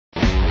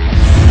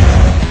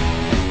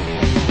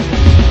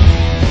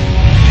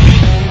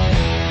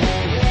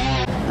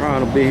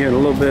I'll be here in a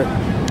little bit.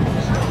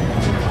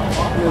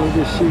 Yeah, we'll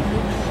just shoot.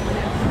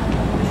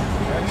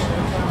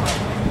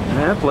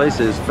 That place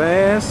is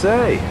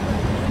fancy.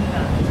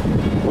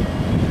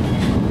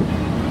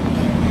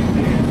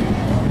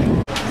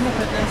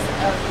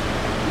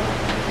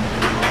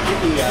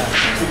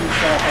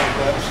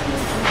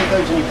 Put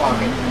those in your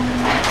pocket.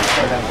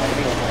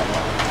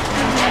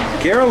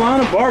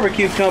 Carolina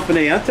BBQ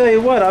Company. I tell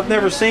you what, I've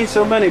never seen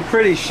so many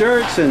pretty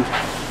shirts, and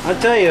I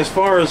tell you, as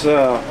far as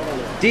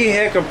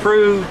DHEC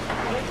approved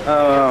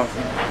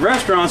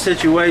restaurant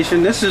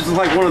situation, this is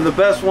like one of the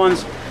best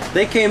ones.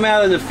 They came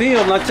out in the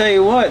field, and I tell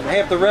you what,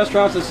 half the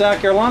restaurants in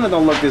South Carolina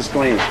don't look this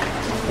clean.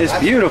 It's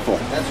beautiful.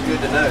 That's good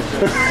to know.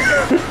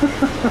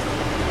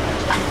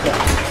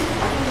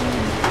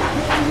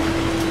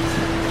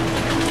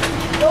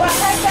 Well, I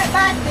take that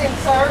back then,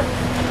 sir.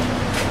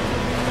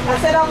 I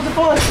said I was a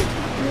flunky.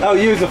 Oh,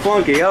 you was a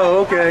flunky. Oh,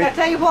 okay. I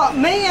tell you what,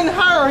 me and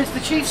her is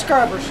the chief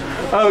scrubbers.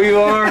 Oh, you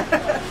are?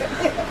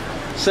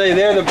 Say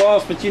they're the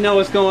boss, but you know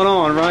what's going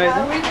on, right?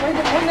 We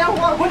know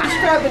what the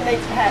scrubbing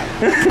needs to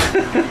happen.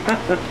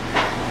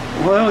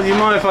 Well, you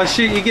mind if I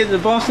shoot you getting the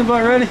Boston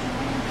butt ready?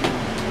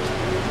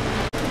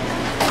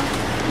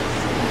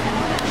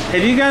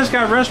 Have you guys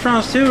got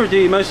restaurants too, or do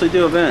you mostly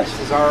do events?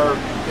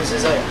 This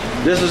is it.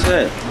 This is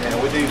it? Yeah,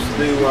 we just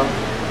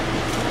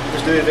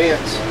do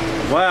events.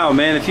 Wow,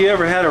 man, if you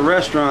ever had a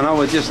restaurant, I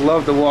would just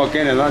love to walk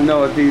in, and I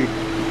know it'd be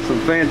some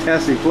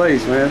fantastic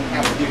place, man.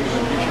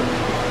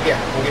 Yeah,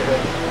 we'll get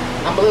ready.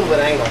 I'm a little bit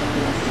anal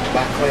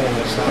about cleaning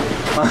this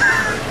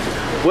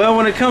stuff. Well,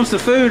 when it comes to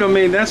food, I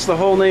mean, that's the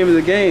whole name of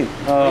the game.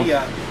 I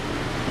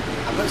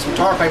put some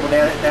tar paper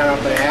down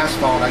on the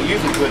asphalt. I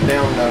usually put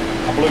down a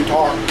blue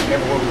tarp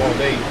everywhere we want to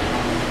be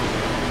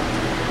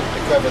to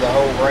cover the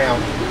whole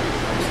ground.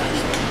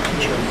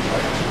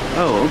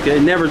 Oh, okay.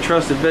 Never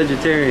trust a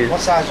vegetarian. What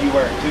size do you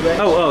wear? 2X?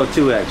 Oh,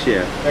 2X,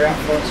 yeah. They're out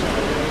front.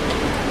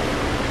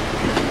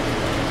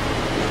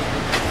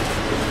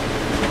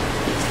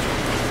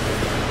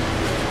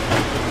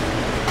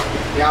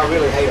 Yeah, I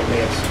really hate a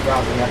mess.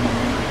 Drives me up.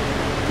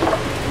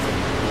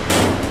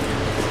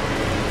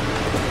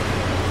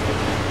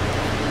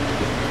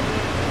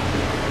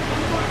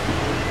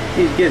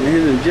 He's getting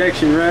his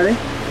injection ready.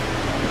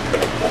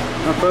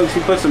 Now, folks, he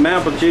put some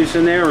apple juice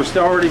in there, or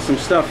already some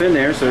stuff in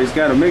there, so he's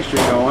got a mixture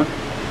going.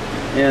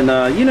 And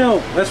you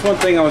know, that's one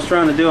thing I was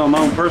trying to do on my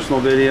own personal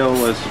video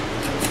was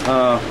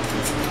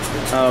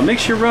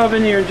mix your rub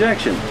in your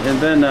injection, and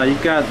then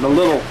you've got the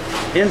little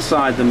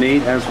inside the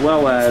meat as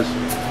well as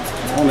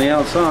on the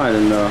outside.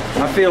 And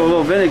I feel a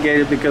little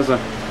vindicated because a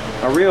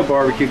real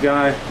barbecue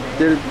guy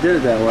did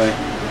it that way.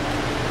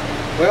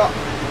 Well,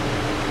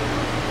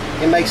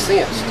 it makes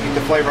sense to get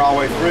the flavor all the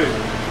way through.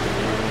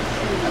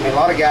 I mean, a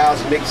lot of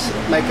guys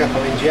make up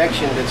an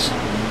injection that's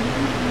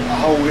a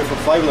whole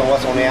different flavor than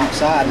what's on the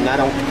outside, and I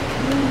don't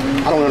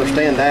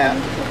understand that.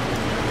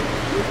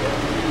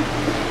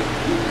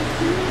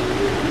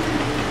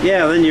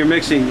 Yeah, then you're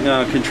mixing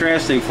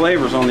contrasting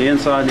flavors on the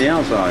inside and the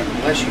outside.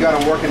 Unless you got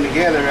them working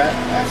together,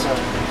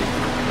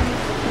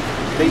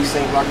 these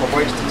seem like a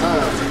waste of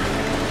time.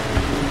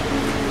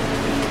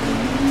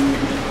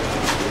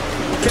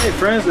 Okay,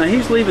 friends, now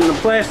he's leaving the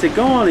plastic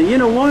on, and you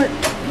know what?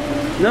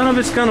 None of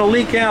it's going to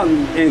leak out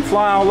and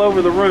fly all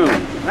over the room.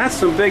 That's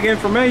some big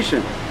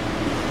information.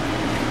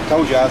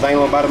 Told you I was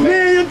anal about a minute.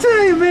 Man, I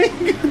tell you,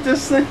 man,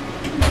 this thing.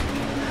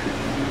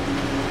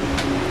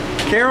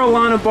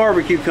 Carolina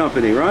BBQ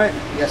Company, right?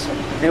 Yes, sir.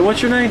 And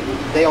what's your name?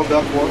 Dale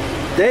Duckworth.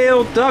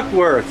 Dale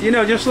Duckworth. You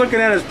know, just looking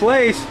at his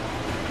place,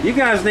 you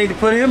guys need to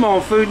put him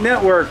on Food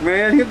Network,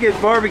 man. He'll get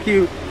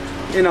barbecue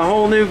in a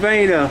whole new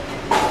vein of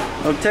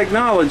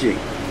technology.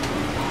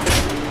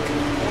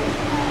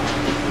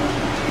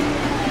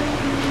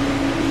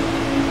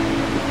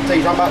 So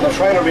you're talking about the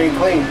trailer being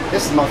clean.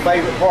 This is my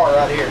favorite part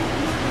right here.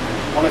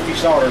 I don't know if you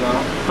saw it or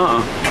not.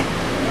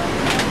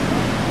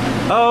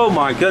 Oh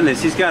my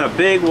goodness, he's got a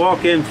big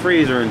walk-in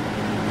freezer, and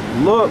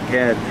look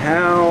at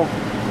how,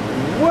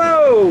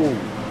 whoa!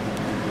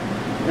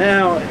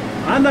 Now,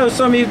 I know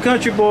some of you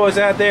country boys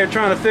out there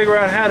trying to figure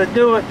out how to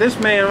do it. This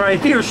man right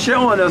here is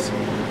showing us.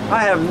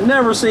 I have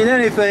never seen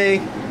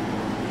anything.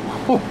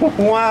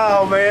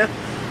 Wow, man.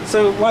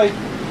 So, like,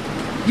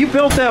 you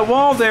built that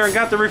wall there and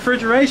got the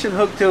refrigeration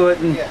hooked to it.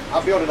 And yeah, I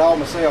built it all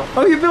myself.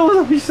 Oh, you built it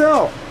up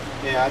yourself?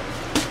 Yeah,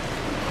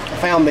 I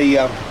found the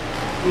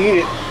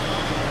unit.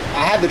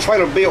 I had the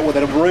trailer built with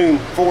a room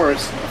for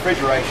its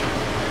refrigeration,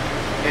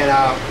 and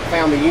I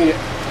found the unit,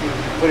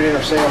 put it in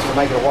ourselves to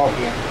make it a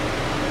walk-in.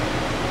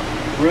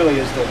 Really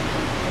is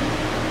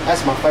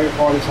that's my favorite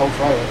part of this whole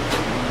trailer.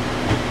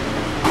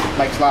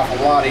 Makes life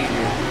a lot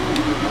easier.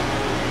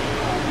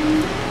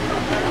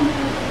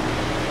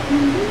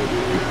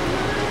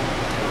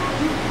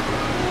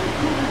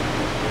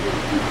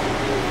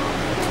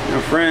 Now,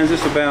 friends,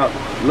 it's about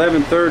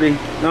 11:30.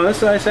 No,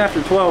 it's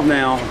after 12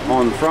 now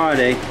on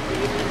Friday.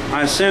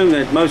 I assume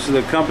that most of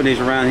the companies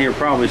around here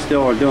probably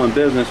still are doing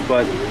business,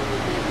 but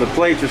the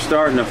plates are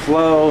starting to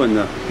flow, and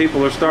the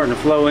people are starting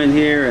to flow in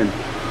here, and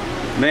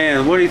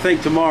Man, what do you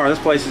think tomorrow? This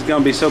place is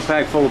going to be so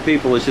packed full of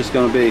people. It's just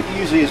going to be. It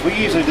usually is. We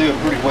usually do it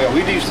pretty well.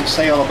 We usually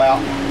sell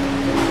about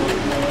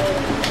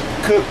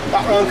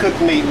uncooked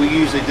meat. We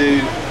usually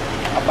do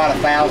about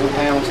 1,000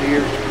 pounds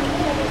here,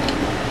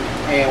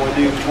 and we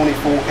do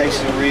 24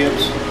 cases of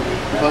ribs,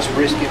 plus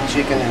brisket,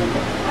 chicken, and.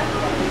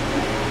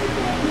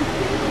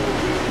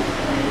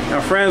 Now,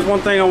 friends,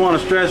 one thing I want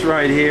to stress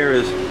right here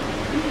is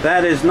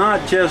that is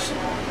not just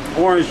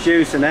orange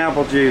juice and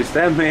apple juice.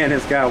 That man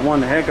has got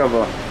one heck of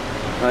a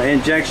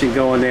injection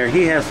going there.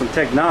 He has some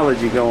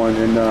technology going,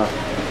 and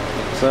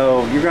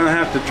so you're going to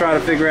have to try to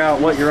figure out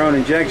what your own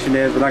injection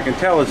is, but I can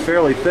tell it's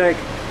fairly thick.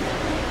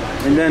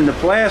 And then the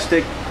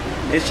plastic,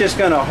 it's just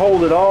going to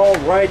hold it all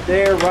right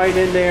there, right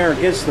in there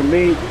against the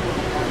meat.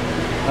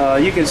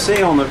 You can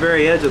see on the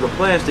very edge of the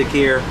plastic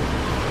here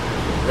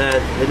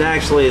that it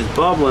actually is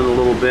bubbling a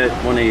little bit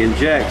when he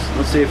injects.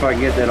 Let's see if I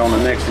can get that on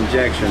the next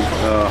injection.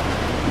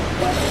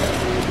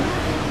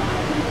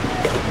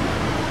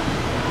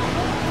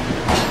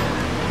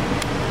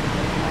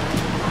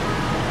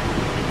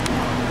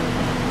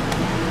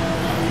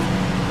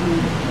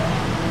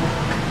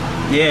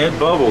 Yeah, it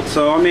bubbled.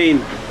 So I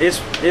mean,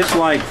 it's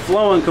like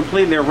flowing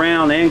completely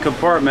around and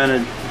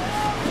compartmented.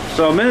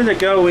 So a minute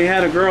ago we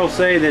had a girl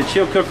say that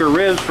she'll cook her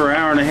ribs for an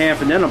hour and a half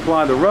and then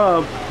apply the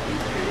rub.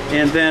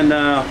 And then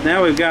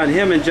now we've got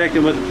him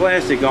injected with the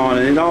plastic on,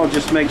 and it all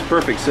just makes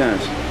perfect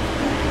sense.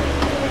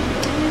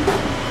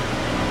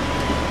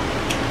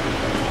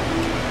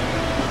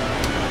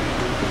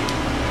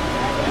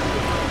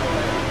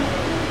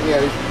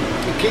 Yeah,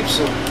 it keeps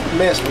the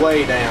mess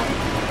way down.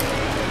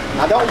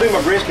 I don't do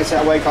my briskets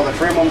that way because I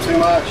trim them too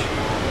much.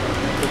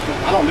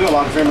 I don't do a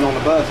lot of trimming on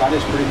the butts. I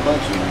just pretty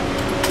much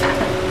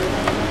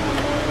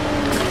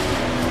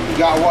you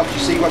got what you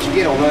see, what you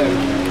get on those.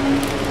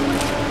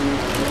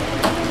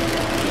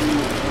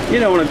 You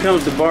know, when it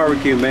comes to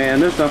barbecue, man,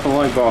 there's nothing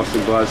like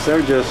Boston butts.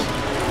 They're just,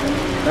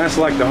 that's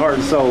like the heart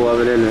and soul of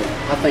it, isn't it?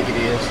 I think it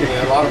is. You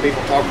know, a lot of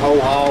people talk whole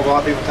hog, a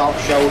lot of people talk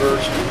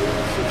shoulders.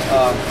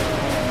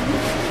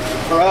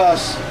 For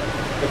us,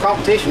 the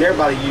competition,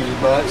 everybody uses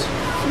butts.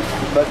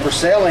 But for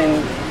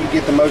selling, you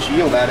get the most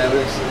yield out of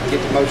it, you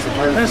get the most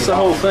return. That's the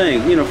whole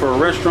thing. You know, for a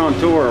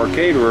restaurateur or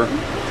caterer,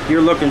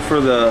 you're looking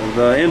for the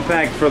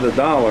impact for the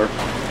dollar.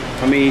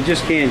 I mean, you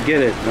just can't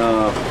get it.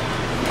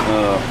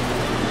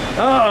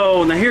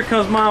 Uh-oh, now here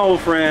comes my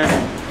old friend.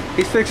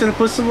 He's fixing to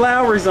put some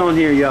Lowry's on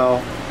here, y'all.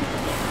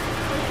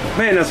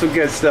 Man, that's some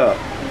good stuff.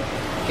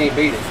 Can't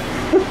beat it.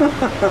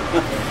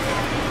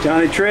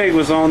 Johnny Trigg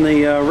was on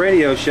the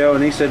radio show,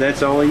 and he said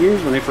that's all he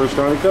used when they first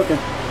started cooking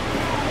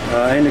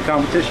in the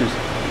competitions.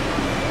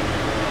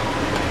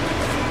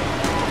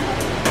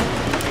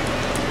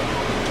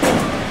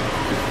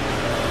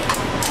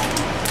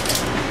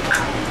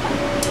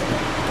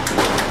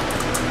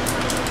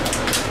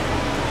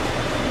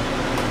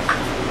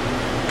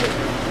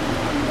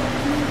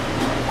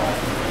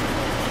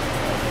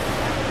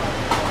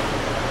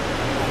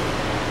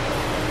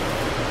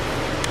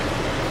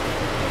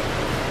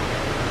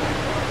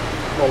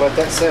 We'll let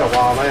that set a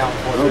while now.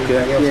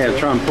 Okay, yeah,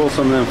 try and pull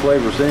some of them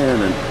flavors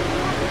in. And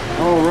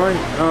all right,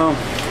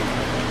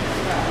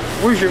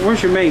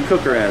 where's your main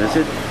cooker at? Is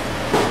it? I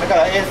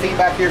got an FE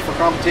back here for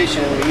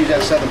competition, and we use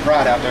that Southern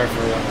Pride out there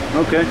for.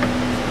 Okay.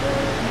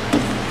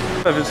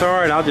 If it's all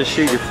right, I'll just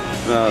shoot your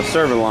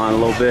serving line a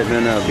little bit, and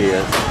then that'll be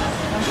it.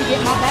 You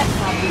get my back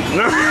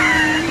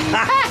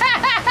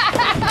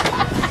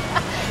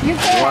You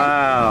can.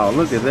 Wow,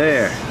 look at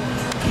there.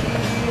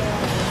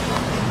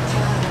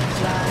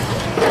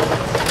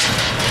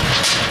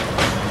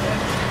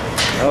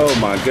 Oh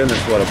my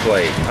goodness, what a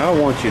plate. I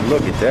want you to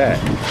look at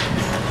that.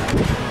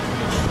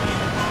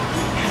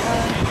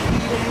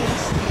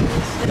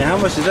 Now, how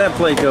much does that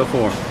plate go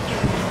for?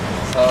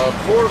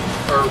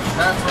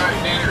 Half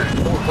right dinner is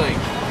 14.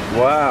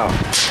 Wow,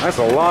 that's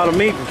a lot of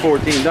meat for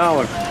 $14. Same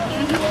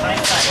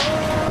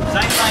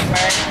thing,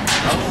 Mary.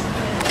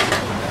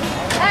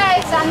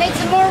 Hey, so I need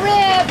some more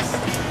ribs.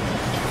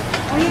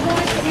 Where are you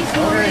going to need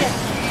some more ribs?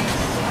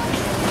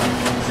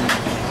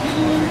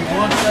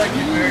 One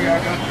second, Mary,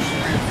 I got some ribs.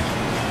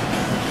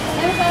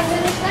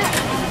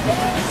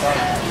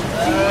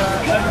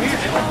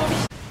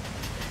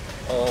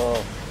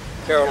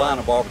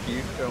 Carolina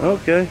barbecue.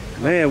 Okay,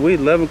 man, we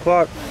 11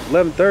 o'clock,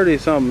 11:30 or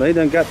something. They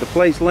done got the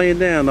plates laying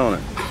down on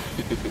it.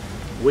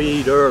 We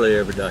eat early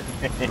every day.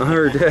 I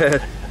heard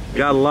that.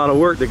 Got a lot of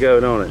work to go,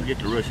 don't it? Get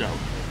to rush out.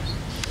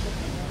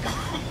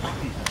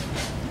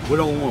 We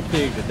don't want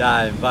pigs to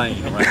die in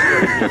vain around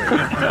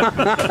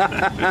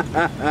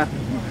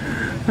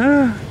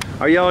here.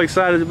 Are y'all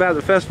excited about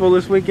the festival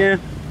this weekend?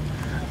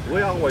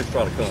 We always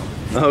try to come.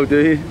 Oh, do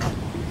you?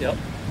 Yep.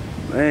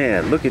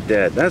 Man, look at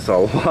that. That's a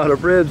lot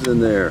of ribs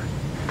in there.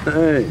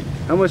 Hey,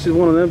 how much does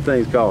one of them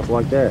things cost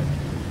like that?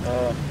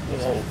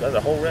 That's a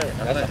whole rack.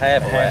 That's a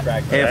half a rack.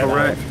 Half a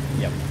rack?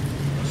 Yep.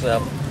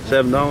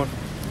 $7?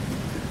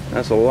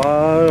 That's a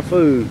lot of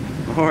food.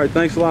 All right,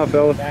 thanks a lot,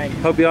 fella.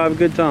 Hope y'all have a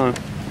good time.